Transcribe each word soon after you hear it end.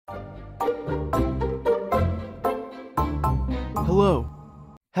Hello.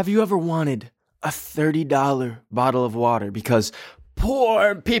 Have you ever wanted a $30 bottle of water because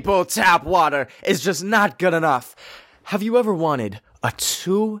poor people tap water is just not good enough? Have you ever wanted a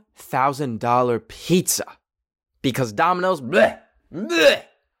 $2,000 pizza because Domino's, bleh, bleh,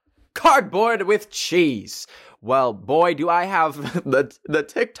 cardboard with cheese? Well, boy, do I have the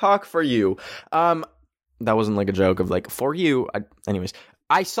TikTok for you. That wasn't like a joke of like, for you. Anyways,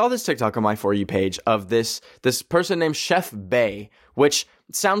 I saw this TikTok on my For You page of this person named Chef Bay, which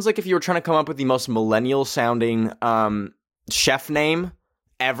sounds like if you were trying to come up with the most millennial sounding chef name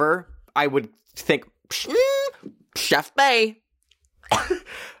ever, I would think Chef Bay.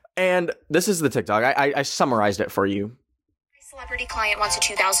 And this is the TikTok. I summarized it for you. My celebrity client wants a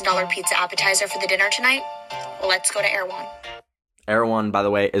 $2,000 pizza appetizer for the dinner tonight. Let's go to Erewhon. Erewhon, by the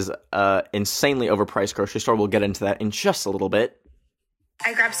way, is an insanely overpriced grocery store. We'll get into that in just a little bit.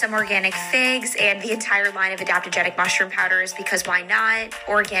 I grabbed some organic figs and the entire line of adaptogenic mushroom powders because why not?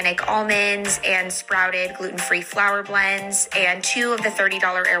 Organic almonds and sprouted gluten-free flour blends and 2 of the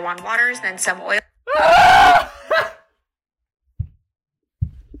 $30 Erewhon waters, then some oil.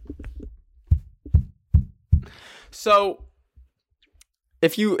 So,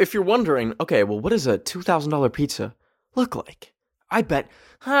 if you're wondering, okay, well, what does a $2,000 pizza look like? I bet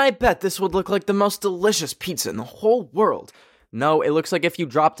this would look like the most delicious pizza in the whole world. No, it looks like if you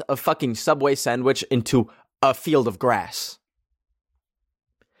dropped a fucking Subway sandwich into a field of grass.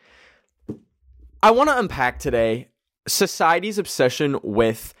 I want to unpack today society's obsession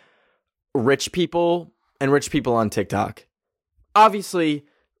with rich people and rich people on TikTok. Obviously,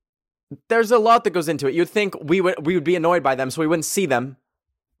 there's a lot that goes into it. You'd think we would be annoyed by them so we wouldn't see them,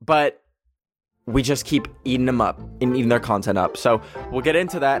 but we just keep eating them up and eating their content up. So we'll get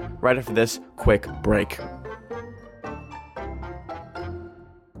into that right after this quick break.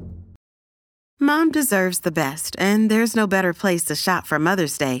 Mom deserves the best, and there's no better place to shop for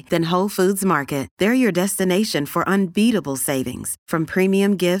Mother's Day than Whole Foods Market. They're your destination for unbeatable savings, from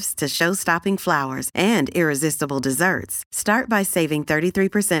premium gifts to show-stopping flowers and irresistible desserts. Start by saving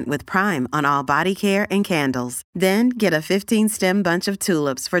 33% with Prime on all body care and candles. Then get a 15-stem bunch of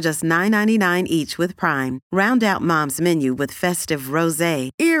tulips for just $9.99 each with Prime. Round out Mom's menu with festive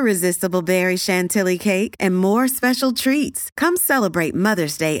rosé, irresistible berry chantilly cake, and more special treats. Come celebrate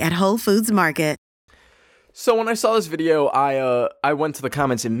Mother's Day at Whole Foods Market. So when I saw this video, I went to the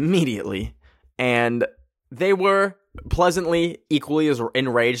comments immediately, and they were pleasantly equally as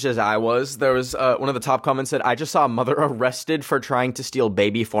enraged as I was. There was one of the top comments said, "I just saw a mother arrested for trying to steal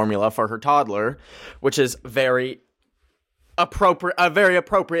baby formula for her toddler," which is a very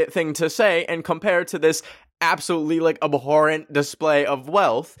appropriate thing to say, and compared to this absolutely like abhorrent display of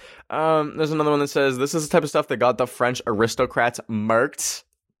wealth. There's another one that says, "This is the type of stuff that got the French aristocrats murked."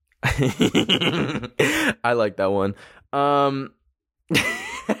 I like that one.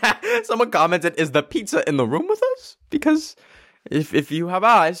 Someone commented, "Is the pizza in the room with us?" Because if you have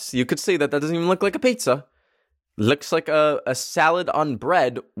eyes, you could see that doesn't even look like a pizza. Looks like a salad on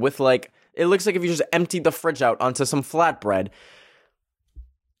bread with like, it looks like if you just emptied the fridge out onto some flatbread.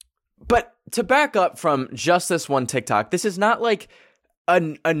 But to back up from just this one TikTok, this is not like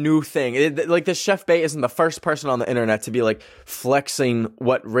a new thing. Like, this Chef Bay isn't the first person on the internet to be like flexing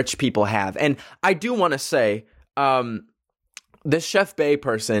what rich people have. And I do want to say, this Chef Bay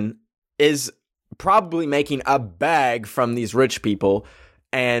person is probably making a bag from these rich people.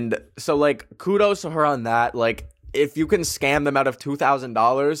 And so like, kudos to her on that. Like, if you can scam them out of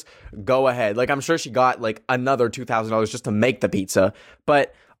 $2,000, go ahead. Like, I'm sure she got like another $2,000 just to make the pizza.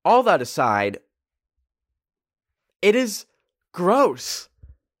 But all that aside, it is gross.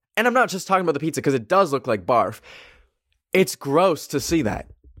 And I'm not just talking about the pizza because it does look like barf. It's gross to see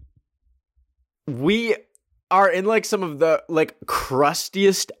that. We are in like some of the like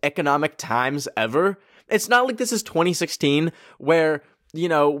crustiest economic times ever. It's not like this is 2016 where, you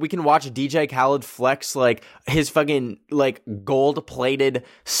know, we can watch DJ Khaled flex like his fucking like gold-plated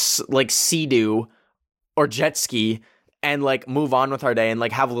like Sea-Doo or jet ski and like move on with our day and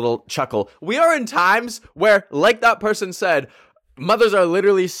like have a little chuckle. We are in times where, like that person said, mothers are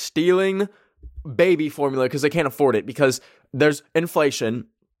literally stealing baby formula because they can't afford it because there's inflation.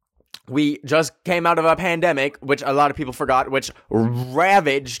 We just came out of a pandemic, which a lot of people forgot, which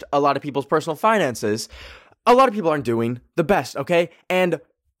ravaged a lot of people's personal finances. A lot of people aren't doing the best, okay? And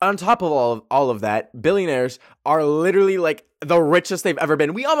on top of all of that, billionaires are literally like the richest they've ever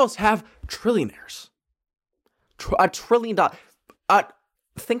been. We almost have trillionaires. $1 trillion.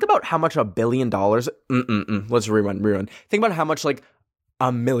 Think about how much $1 billion. Let's rewind. Think about how much like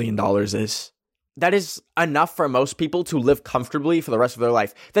 $1 million is. That is enough for most people to live comfortably for the rest of their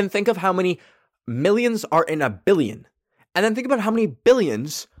life. Then think of how many millions are in a billion. And then think about how many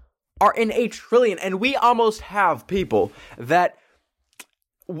billions are in a trillion. And we almost have people that,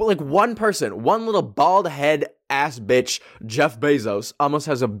 like one person, one little bald head ass bitch, Jeff Bezos, almost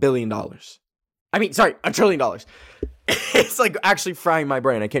has $1 billion. I mean, sorry, $1 trillion. It's like actually frying my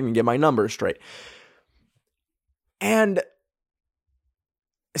brain. I can't even get my numbers straight. And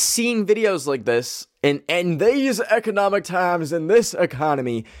seeing videos like this in these economic times, in this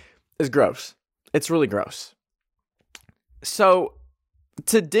economy, is gross. It's really gross. So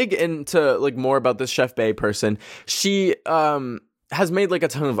to dig into like more about this Chef Bae person, she has made like a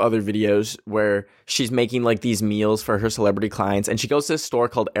ton of other videos where she's making like these meals for her celebrity clients, and she goes to this store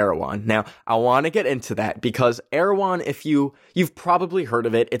called Erewhon. Now, I want to get into that because Erewhon, if you've probably heard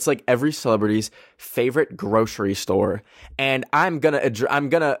of it, it's like every celebrity's favorite grocery store. And I'm gonna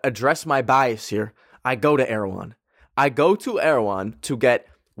address my bias here. I go to Erewhon. I go to Erewhon to get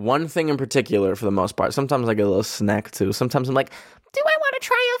one thing in particular for the most part. Sometimes I get a little snack too. Sometimes I'm like, do I want to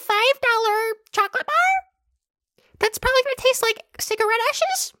try a $5 chocolate bar? That's probably going to taste like cigarette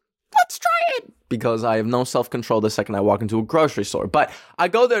ashes. Let's try it. Because I have no self-control the second I walk into a grocery store. But I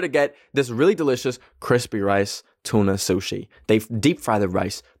go there to get this really delicious crispy rice tuna sushi. They deep fry the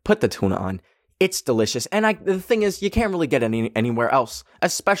rice, put the tuna on. It's delicious. And the thing is, you can't really get anywhere else,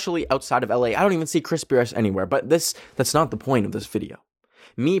 especially outside of LA. I don't even see crispy rice anywhere. But that's not the point of this video.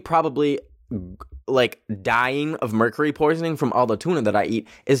 Me probably like dying of mercury poisoning from all the tuna that I eat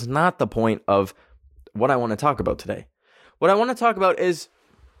is not the point of what I want to talk about today. What I want to talk about is,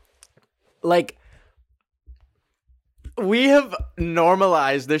 like, we have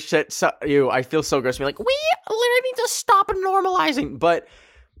normalized this shit. I feel so gross. Like, we literally need to stop normalizing. But,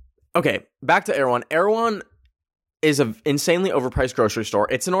 okay, back to Erewhon. Erewhon is an insanely overpriced grocery store.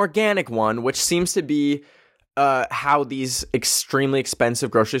 It's an organic one, which seems to be how these extremely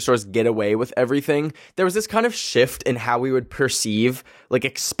expensive grocery stores get away with everything. There was this kind of shift in how we would perceive like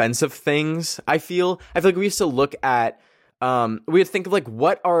expensive things. I feel like we used to look at we would think of like,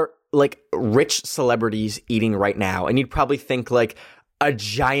 what are like rich celebrities eating right now, and you'd probably think like a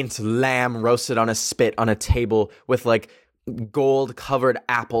giant lamb roasted on a spit on a table with like gold covered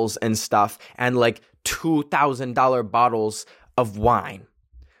apples and stuff, and like $2,000 bottles of wine.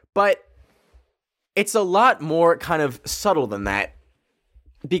 But it's a lot more kind of subtle than that,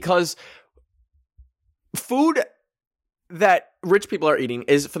 because food that rich people are eating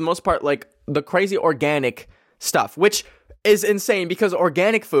is, for the most part, like the crazy organic stuff, which is insane because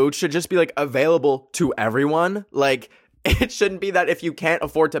organic food should just be like available to everyone. Like, it shouldn't be that if you can't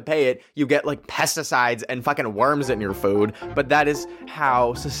afford to pay it, you get like pesticides and fucking worms in your food. But that is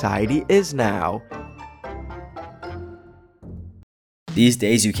how society is now. These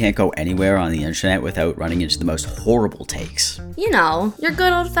days, you can't go anywhere on the internet without running into the most horrible takes. You know, your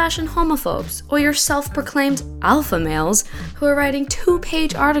good old-fashioned homophobes, or your self-proclaimed alpha males who are writing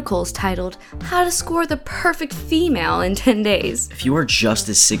 2-page articles titled, How to Score the Perfect Female in 10 Days. If you are just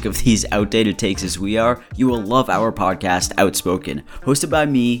as sick of these outdated takes as we are, you will love our podcast, Outspoken, hosted by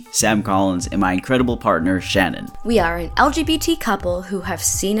me, Sam Collins, and my incredible partner, Shannon. We are an LGBT couple who have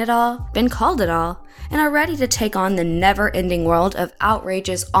seen it all, been called it all, and are ready to take on the never-ending world of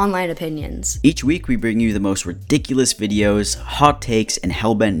outrageous online opinions. Each week, we bring you the most ridiculous videos, hot takes, and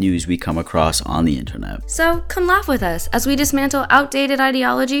hellbent news we come across on the internet. So come laugh with us as we dismantle outdated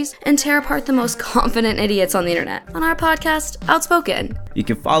ideologies and tear apart the most confident idiots on the internet on our podcast, Outspoken. You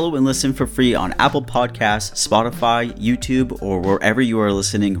can follow and listen for free on Apple Podcasts, Spotify, YouTube, or wherever you are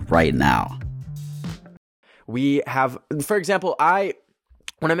listening right now. We have, for example, when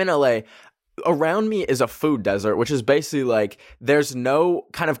I'm in LA, around me is a food desert, which is basically like there's no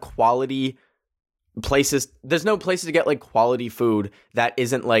kind of quality places. There's no places to get like quality food that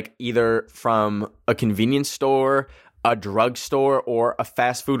isn't like either from a convenience store, a drugstore, or a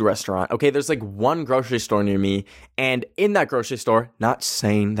fast food restaurant. Okay, there's like one grocery store near me, and in that grocery store, not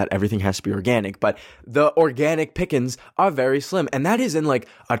saying that everything has to be organic, but the organic pickings are very slim, and that is in like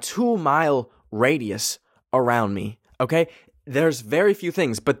a 2-mile radius around me. Okay, there's very few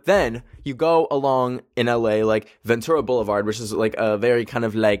things, but then you go along in LA, like Ventura Boulevard, which is like a very kind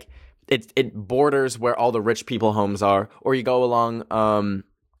of like, it borders where all the rich people homes are, or you go along,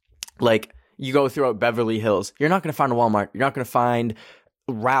 like you go throughout Beverly Hills. You're not going to find a Walmart. You're not going to find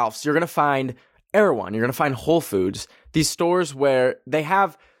Ralph's. You're going to find Erewhon. You're going to find Whole Foods. These stores where they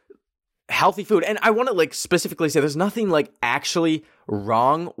have healthy food. And I want to like specifically say there's nothing like actually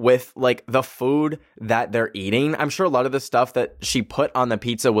wrong with like the food that they're eating. I'm sure a lot of the stuff that she put on the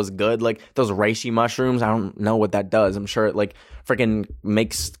pizza was good, like those reishi mushrooms. I don't know what that does. I'm sure it like freaking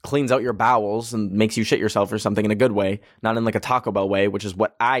cleans out your bowels and makes you shit yourself or something in a good way, not in like a Taco Bell way, which is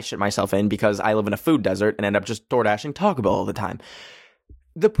what I shit myself in because I live in a food desert and end up just DoorDashing Taco Bell all the time.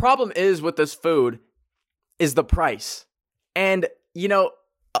 The problem is with this food is the price. And, you know,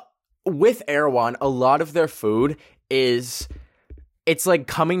 with Erewhon, a lot of their food is, it's like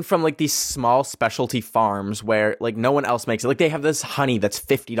coming from like these small specialty farms where like no one else makes it. Like they have this honey that's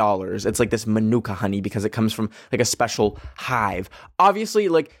 $50. It's like this Manuka honey because it comes from like a special hive. Obviously,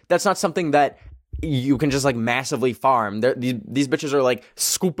 like that's not something that you can just like massively farm. These bitches are like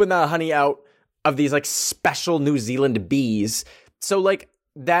scooping the honey out of these like special New Zealand bees. So like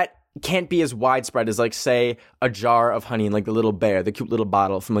that can't be as widespread as like say a jar of honey in like the Little Bear, the cute little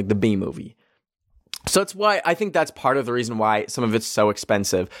bottle from like the Bee movie. So that's why I think that's part of the reason why some of it's so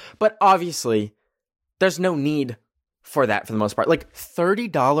expensive. But obviously, there's no need for that for the most part. Like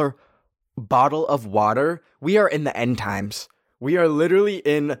 $30 bottle of water, we are in the end times. We are literally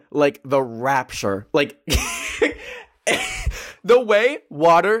in like the rapture. Like the way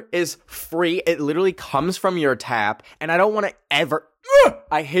water is free, it literally comes from your tap. And I don't want to ever,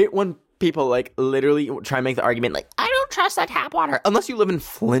 I hate when people like literally try and make the argument like, I don't trust that tap water. Unless you live in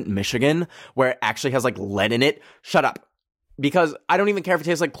Flint, Michigan, where it actually has like lead in it. Shut up. Because I don't even care if it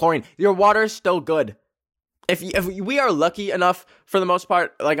tastes like chlorine. Your water is still good. If we are lucky enough, for the most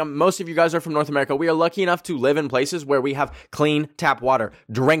part, like most of you guys are from North America, we are lucky enough to live in places where we have clean tap water.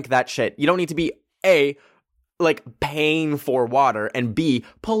 Drink that shit. You don't need to be A, like paying for water, and B,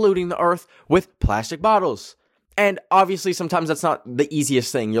 polluting the earth with plastic bottles. And obviously, sometimes that's not the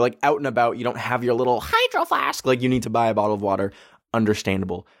easiest thing. You're like out and about. You don't have your little hydro flask. Like you need to buy a bottle of water.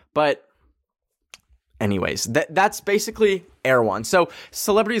 Understandable. But anyways, that's basically Erewhon. So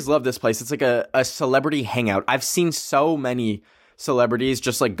celebrities love this place. It's like a celebrity hangout. I've seen so many celebrities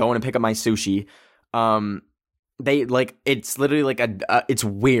just like going to pick up my sushi. They like, it's literally like it's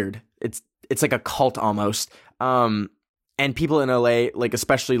weird. It's like a cult almost. And people in LA, like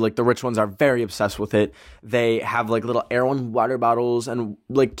especially like the rich ones, are very obsessed with it. They have like little Erewhon water bottles and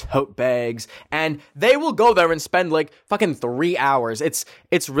like tote bags, and they will go there and spend like fucking 3 hours. It's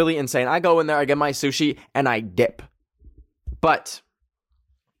really insane. I go in there, I get my sushi, and I dip. But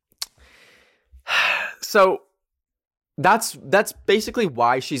so that's basically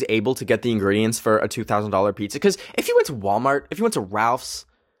why she's able to get the ingredients for a $2,000 pizza. Because if you went to Walmart, if you went to Ralph's,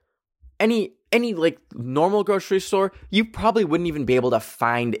 any like normal grocery store, you probably wouldn't even be able to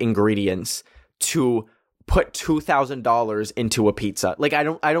find ingredients to put $2,000 into a pizza. Like I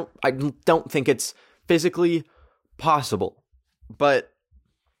don't think it's physically possible. But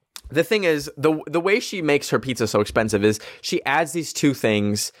the thing is, the way she makes her pizza so expensive is she adds these two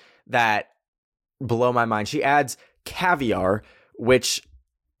things that blow my mind. She adds caviar, which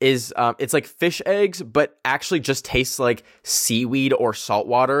is it's like fish eggs, but actually just tastes like seaweed or salt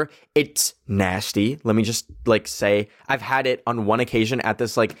water. It's nasty. Let me just like say, I've had it on one occasion at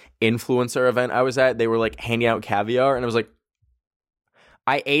this like influencer event I was at. They were like handing out caviar, and I was like,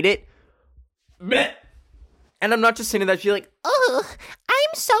 I ate it. Blech. And I'm not just saying that to be like, ugh,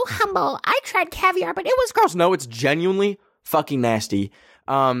 I'm so humble. I tried caviar, but it was gross. No, it's genuinely fucking nasty.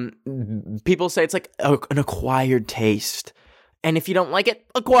 People say it's like an acquired taste. And if you don't like it,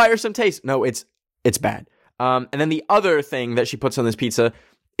 acquire some taste. No, it's bad. And then the other thing that she puts on this pizza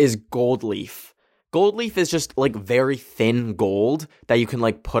is gold leaf. Gold leaf is just like very thin gold that you can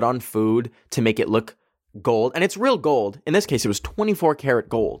like put on food to make it look gold. And it's real gold. In this case, it was 24 karat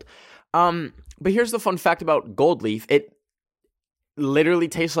gold. But here's the fun fact about gold leaf. It literally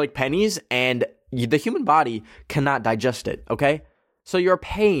tastes like pennies, and the human body cannot digest it, okay? So you're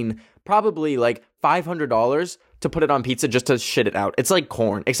paying probably like $500 to put it on pizza just to shit it out. It's like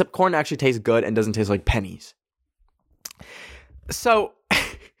corn, except corn actually tastes good and doesn't taste like pennies. So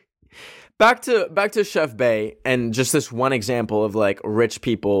back to Chef Bae and just this one example of like rich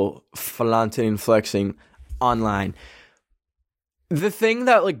people flaunting and flexing online. The thing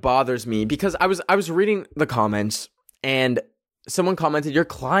that like bothers me, because I was reading the comments and someone commented your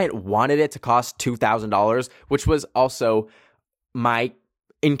client wanted it to cost $2,000, which was also my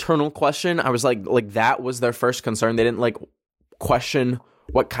internal question. I was like that was their first concern. They didn't like question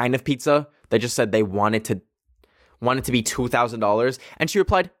what kind of pizza. They just said they wanted to be $2,000. And she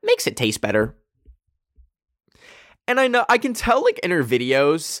replied, makes it taste better. And I know I can tell like in her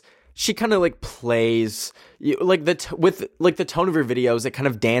videos she kind of like plays like with like the tone of her videos, it kind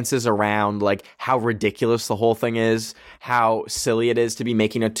of dances around like how ridiculous the whole thing is, how silly it is to be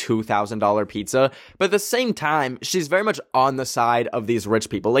making a $2,000 pizza. But at the same time, she's very much on the side of these rich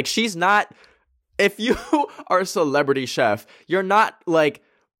people. Like, she's not, if you are a celebrity chef, you're not like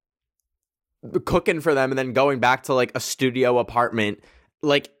cooking for them and then going back to like a studio apartment.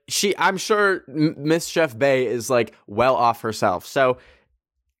 Like, I'm sure Miss Chef Bae is like well off herself. So,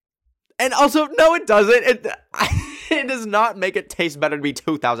 and also, no, it doesn't. It does not make it taste better to be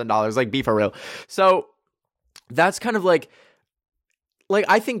 $2,000. Like, be for real. So that's kind of like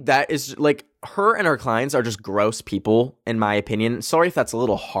I think that is like, her and her clients are just gross people, in my opinion. Sorry if that's a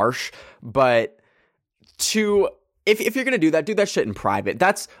little harsh, but if you're gonna do that shit in private.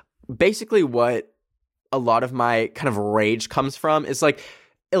 That's basically what a lot of my kind of rage comes from. Is like,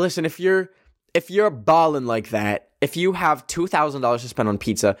 listen, if you're balling like that, if you have $2,000 to spend on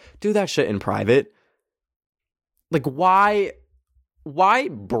pizza, do that shit in private. Like, why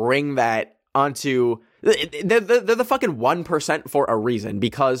bring that onto... They're the fucking 1% for a reason,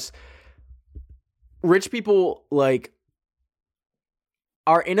 because rich people, like,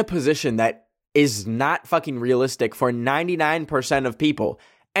 are in a position that is not fucking realistic for 99% of people.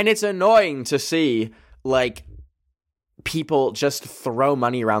 And it's annoying to see, like, people just throw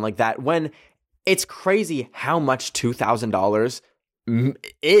money around like that when it's crazy how much $2,000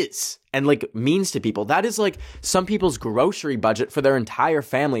 is and like means to people. That is like some people's grocery budget for their entire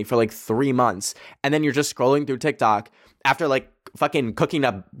family for like 3 months. And then you're just scrolling through TikTok after like fucking cooking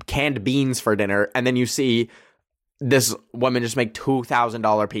up canned beans for dinner, and then you see this woman just make $2,000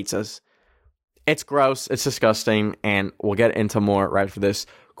 pizzas. It's gross, it's disgusting, and we'll get into more right after this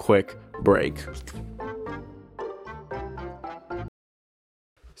quick break.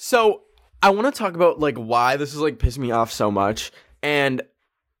 So I want to talk about like why this is like pissing me off so much, and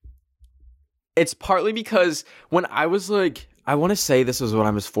it's partly because when I was like, I want to say this was when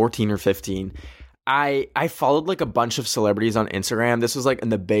I was 14 or 15, I followed like a bunch of celebrities on Instagram. This was like in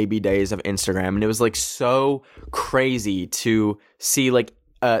the baby days of Instagram, and it was like so crazy to see like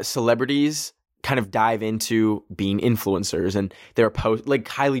celebrities kind of dive into being influencers, and they were like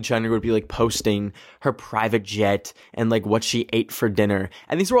Kylie Jenner would be like posting her private jet and like what she ate for dinner,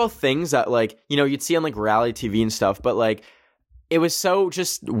 and these were all things that like, you know, you'd see on like reality TV and stuff, but like it was so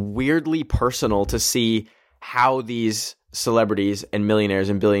just weirdly personal to see how these celebrities and millionaires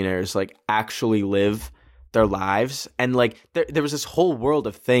and billionaires like actually live their lives. And like there was this whole world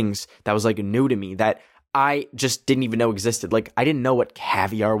of things that was like new to me that I just didn't even know existed. Like, I didn't know what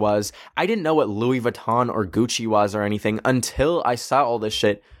caviar was. I didn't know what Louis Vuitton or Gucci was or anything until I saw all this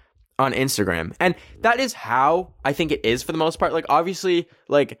shit on Instagram. And that is how I think it is for the most part. Like, obviously,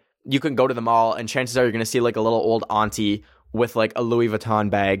 like, you can go to the mall and chances are you're going to see like a little old auntie with like a Louis Vuitton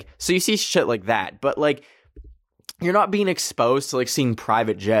bag. So you see shit like that. But like, you're not being exposed to like seeing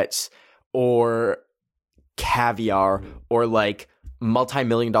private jets or caviar or like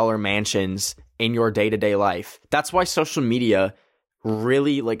multi-million-dollar mansions in your day-to-day life. That's why social media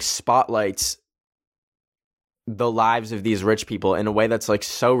really like spotlights the lives of these rich people in a way that's like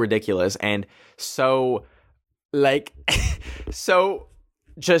so ridiculous and so like so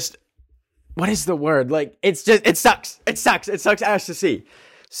just, what is the word? Like, it's just, it sucks ass to see.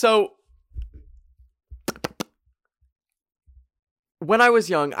 So when I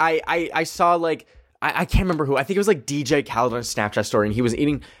was young, I saw like, I can't remember who. I think it was like DJ Khaled on a Snapchat story, and he was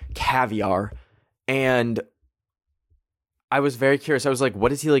eating caviar. And I was very curious. I was like,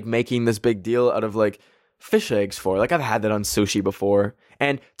 what is he like making this big deal out of like fish eggs for? Like, I've had that on sushi before.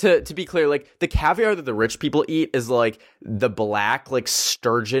 And to be clear, like the caviar that the rich people eat is like the black like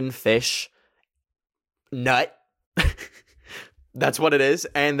sturgeon fish nut. That's what it is.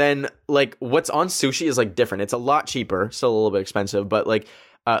 And then like what's on sushi is like different. It's a lot cheaper, still a little bit expensive, but like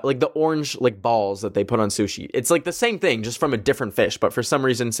the orange like balls that they put on sushi, it's like the same thing, just from a different fish. But for some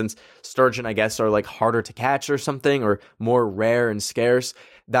reason, since sturgeon, I guess, are like harder to catch or something, or more rare and scarce,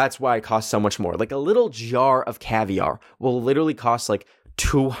 that's why it costs so much more. Like a little jar of caviar will literally cost like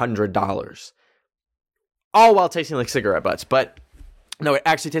 $200, all while tasting like cigarette butts. But no, it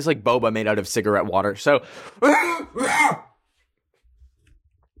actually tastes like boba made out of cigarette water. So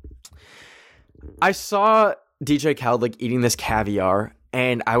I saw DJ Khaled like eating this caviar,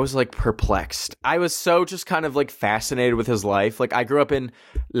 and I was like perplexed. I was so just kind of like fascinated with his life. Like, I grew up in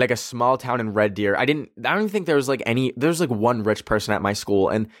like a small town in Red Deer. I don't even think there was like one rich person at my school,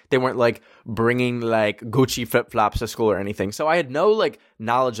 and they weren't like bringing like Gucci flip-flops to school or anything. So I had no like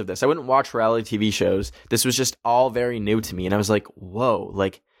knowledge of this. I wouldn't watch reality TV shows. This was just all very new to me. And I was like, whoa,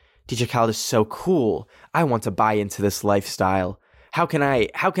 like DJ Khaled is so cool. I want to buy into this lifestyle. how can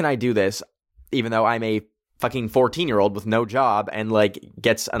I do this even though I'm a fucking 14-year-old with no job and like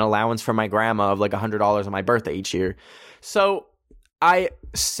gets an allowance from my grandma of like $100 on my birthday each year. So I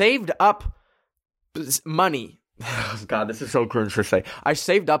saved up money. Oh, God, this is so cringe to say. I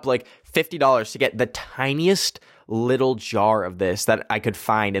saved up like $50 to get the tiniest little jar of this that I could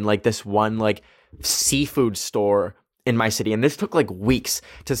find in like this one like seafood store in my city. And this took like weeks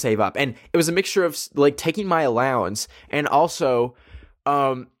to save up. And it was a mixture of like taking my allowance and also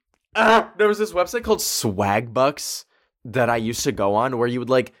there was this website called Swagbucks that I used to go on where you would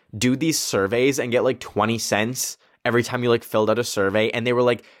like do these surveys and get like 20 cents every time you like filled out a survey. And they were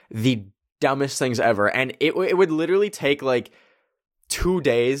like the dumbest things ever. And it would literally take like 2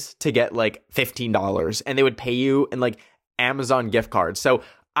 days to get like $15 and they would pay you in like Amazon gift cards. So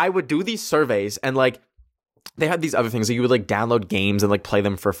I would do these surveys and like they had these other things that you would like download games and like play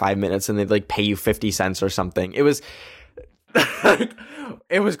them for 5 minutes and they'd like pay you 50 cents or something. It was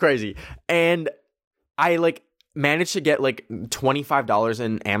it was crazy. And I like managed to get like $25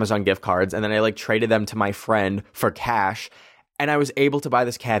 in Amazon gift cards and then I like traded them to my friend for cash and I was able to buy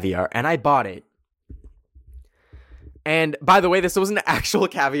this caviar and I bought it. And by the way, this wasn't actual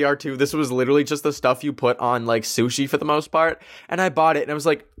caviar too. This was literally just the stuff you put on like sushi for the most part. And I bought it and I was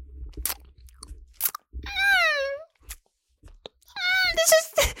like,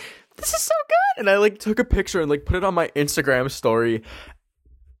 this is so good. And I like took a picture and like put it on my Instagram story.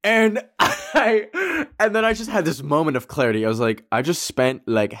 And then I just had this moment of clarity. I was like, I just spent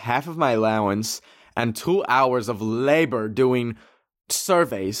like half of my allowance and 2 hours of labor doing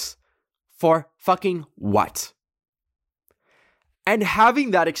surveys for fucking what? And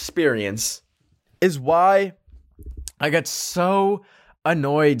having that experience is why I get so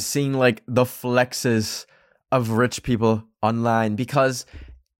annoyed seeing like the flexes of rich people online, because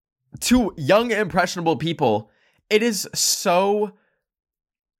to young impressionable people, it's so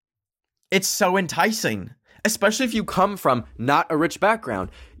enticing, especially if you come from not a rich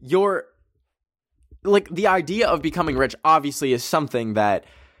background. You're like, the idea of becoming rich obviously is something that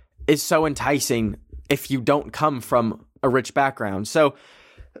is so enticing if you don't come from a rich background. So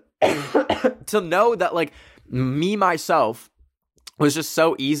to know that like me myself was just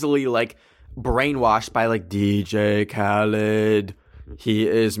so easily like brainwashed by like DJ Khaled, he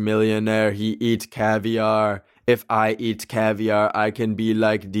is millionaire, he eats caviar, if I eat caviar I can be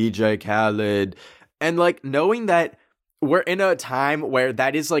like DJ Khaled, and like knowing that we're in a time where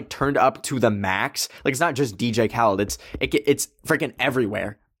that is like turned up to the max. Like, it's not just DJ Khaled, it's freaking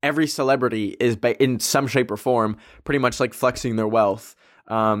everywhere. Every celebrity is in some shape or form pretty much like flexing their wealth.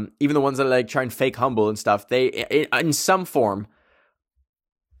 Even the ones that like try and fake humble and stuff, they in some form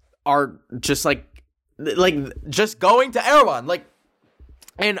are just like just going to Erewhon. Like,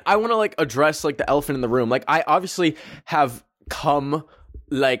 and I want to like address like the elephant in the room. Like, I obviously have come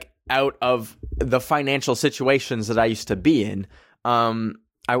like out of the financial situations that I used to be in.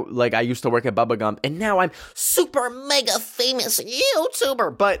 I used to work at Bubba Gump, and now I'm super mega famous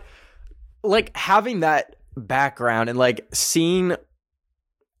YouTuber. But like having that background and like seeing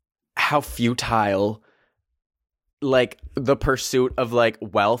how futile like the pursuit of like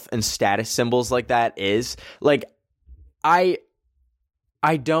wealth and status symbols like that is, like I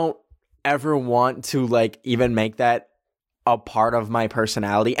don't ever want to like even make that a part of my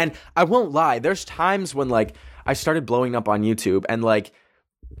personality. And I won't lie, there's times when like I started blowing up on YouTube and like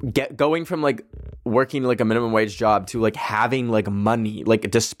going from like working like a minimum wage job to like having like money,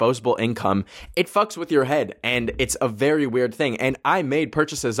 like disposable income, it fucks with your head, and it's a very weird thing. And I made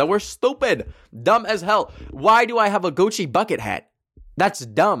purchases that were stupid, dumb as hell. Why do I have a Gucci bucket hat? That's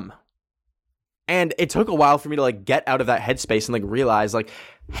dumb. And it took a while for me to like get out of that headspace and like realize like,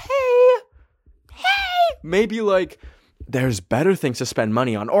 hey, maybe like there's better things to spend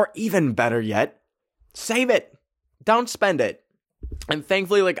money on, or even better yet, save it. Don't spend it. And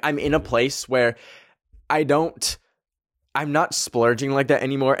thankfully, like, I'm in a place where I'm not splurging like that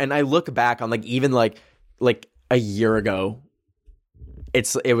anymore. And I look back on like even like a year ago,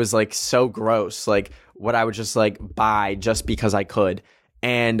 it was like so gross, like what I would just like buy just because I could.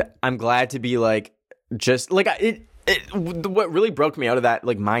 And I'm glad to be like, just like what really broke me out of that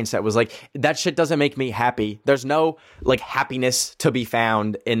like mindset was like, that shit doesn't make me happy. There's no like happiness to be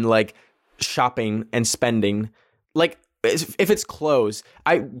found in like shopping and spending. Like, if it's clothes,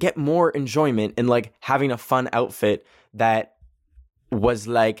 I get more enjoyment in like having a fun outfit that is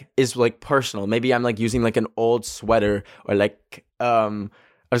like personal. Maybe I'm like using like an old sweater, or like I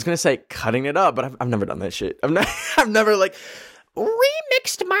was gonna say cutting it up, but I've never done that shit. I've never like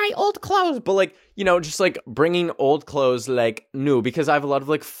remixed my old clothes, but like, you know, just like bringing old clothes like new, because I have a lot of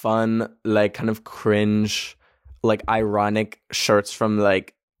like fun, like kind of cringe like ironic shirts from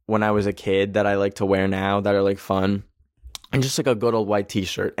like when I was a kid that I like to wear now that are like fun, and just like a good old white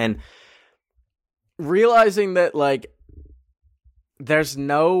t-shirt, and realizing that like there's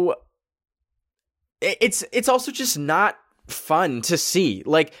no, it's also just not fun to see.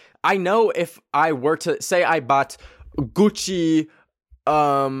 Like, I know if I were to say I bought Gucci,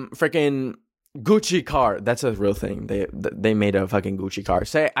 freaking Gucci car. That's a real thing. They made a fucking Gucci car.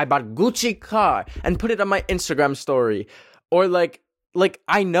 Say I bought Gucci car and put it on my Instagram story, or like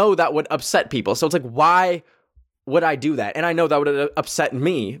I know that would upset people. So it's like, why would I do that? And I know that would upset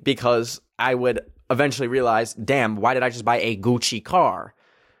me because I would eventually realize, damn, why did I just buy a Gucci car?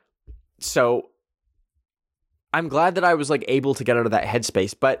 So I'm glad that I was like able to get out of that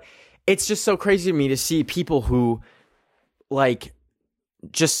headspace, but it's just so crazy to me to see people who like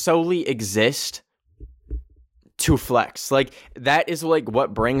just solely exist to flex. Like, that is like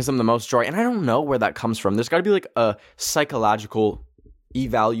what brings them the most joy. And I don't know where that comes from. There's got to be like a psychological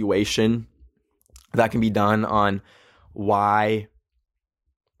evaluation that can be done on why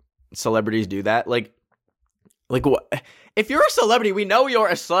celebrities do that. Like what? If you're a celebrity, we know you're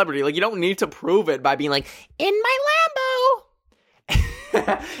a celebrity. Like, you don't need to prove it by being like, in my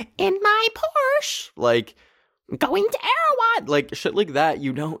Lambo, in my Porsche, like going to Erewhon, like shit like that.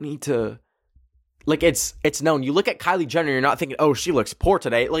 You don't need to, like, it's known. You look at Kylie Jenner, you're not thinking, oh, she looks poor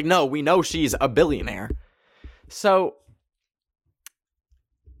today. Like, no, we know she's a billionaire. So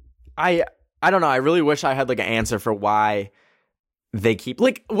I don't know. I really wish I had like an answer for why they keep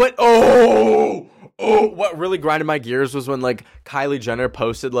like what. What really grinded my gears was when like Kylie Jenner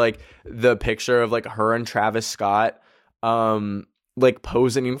posted like the picture of like her and Travis Scott like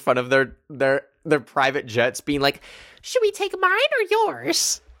posing in front of their private jets, being like, should we take mine or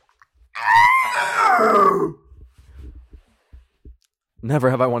yours? Never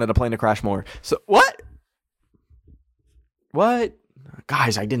have I wanted a plane to crash more. So what?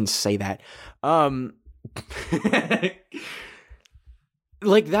 Guys, I didn't say that.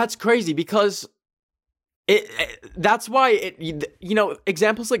 Like, that's crazy because that's why you know,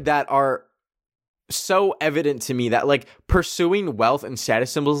 examples like that are so evident to me that like pursuing wealth and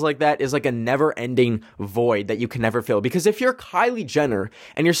status symbols like that is like a never-ending void that you can never fill. Because if you're Kylie Jenner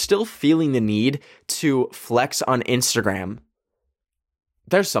and you're still feeling the need to flex on Instagram,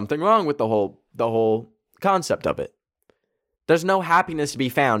 there's something wrong with the whole concept of it. There's no happiness to be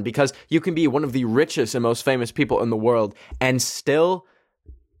found because you can be one of the richest and most famous people in the world and still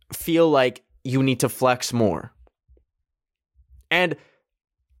feel like you need to flex more. And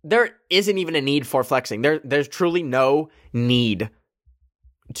there isn't even a need for flexing. There's truly no need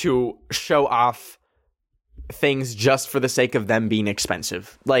to show off things just for the sake of them being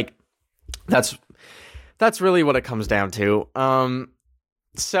expensive. Like, that's really what it comes down to.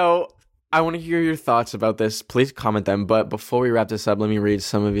 So I want to hear your thoughts about this. Please comment them. But before we wrap this up, let me read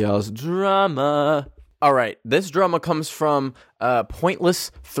some of y'all's drama. All right, this drama comes from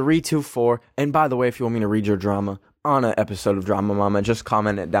Pointless324. And by the way, if you want me to read your drama on an episode of Drama Mama, just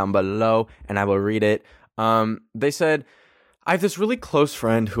comment it down below and I will read it. They said, I have this really close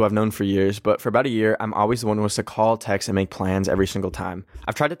friend who I've known for years, but for about a year, I'm always the one who wants to call, text, and make plans every single time.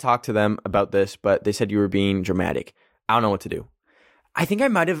 I've tried to talk to them about this, but they said you were being dramatic. I don't know what to do. I think I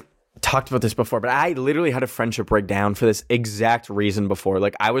might have talked about this before, but I literally had a friendship break down for this exact reason before.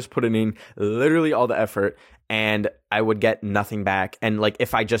 Like, I was putting in literally all the effort and I would get nothing back. And like,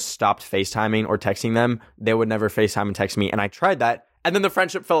 if I just stopped FaceTiming or texting them, they would never FaceTime and text me. And I tried that, and then the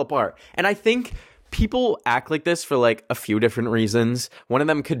friendship fell apart. And I think people act like this for like a few different reasons. One of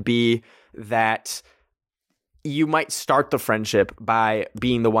them could be that you might start the friendship by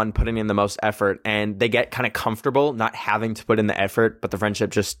being the one putting in the most effort, and they get kind of comfortable not having to put in the effort, but the friendship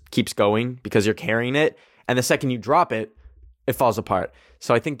just keeps going because you're carrying it. And the second you drop it, it falls apart.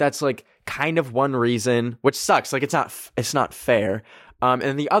 So I think that's like kind of one reason, which sucks. Like, it's not fair.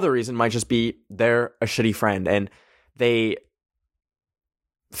 And the other reason might just be they're a shitty friend and they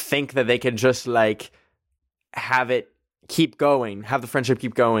think that they can just like have the friendship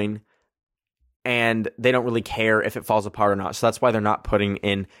keep going, and they don't really care if it falls apart or not. So that's why they're not putting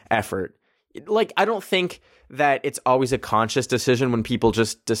in effort. Like, I don't think that it's always a conscious decision when people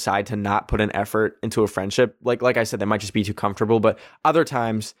just decide to not put an effort into a friendship. Like I said, they might just be too comfortable, but other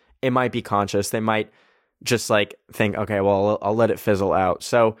times it might be conscious. They might just like think, okay, well, I'll let it fizzle out.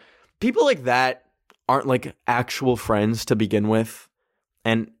 So people like that aren't like actual friends to begin with.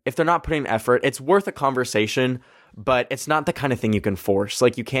 And if they're not putting effort, it's worth a conversation, but it's not the kind of thing you can force.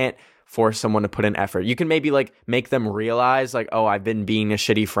 Like, you can't force someone to put in effort. You can maybe like make them realize like, oh, I've been being a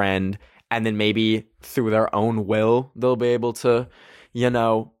shitty friend. And then maybe through their own will, they'll be able to, you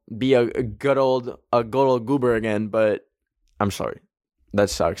know, be a good old goober again, but I'm sorry. That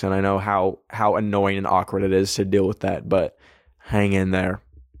sucks, and I know how annoying and awkward it is to deal with that, but hang in there.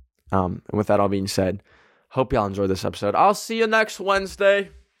 And with that all being said, hope y'all enjoyed this episode. I'll see you next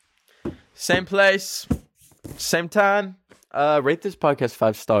Wednesday. Same place, same time. Rate this podcast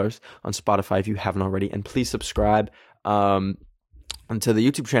 5 stars on Spotify if you haven't already, and please subscribe to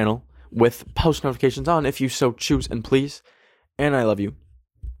the YouTube channel with post notifications on if you so choose and please. And I love you,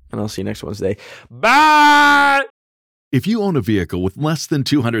 and I'll see you next Wednesday. Bye! If you own a vehicle with less than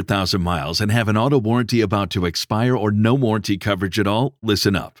 200,000 miles and have an auto warranty about to expire or no warranty coverage at all,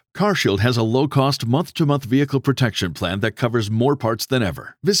 listen up. CarShield has a low-cost month-to-month vehicle protection plan that covers more parts than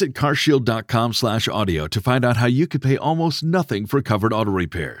ever. Visit carshield.com/audio to find out how you could pay almost nothing for covered auto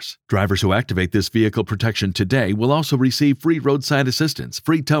repairs. Drivers who activate this vehicle protection today will also receive free roadside assistance,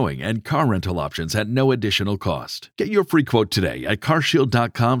 free towing, and car rental options at no additional cost. Get your free quote today at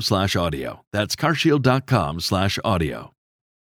carshield.com/audio. That's carshield.com/audio.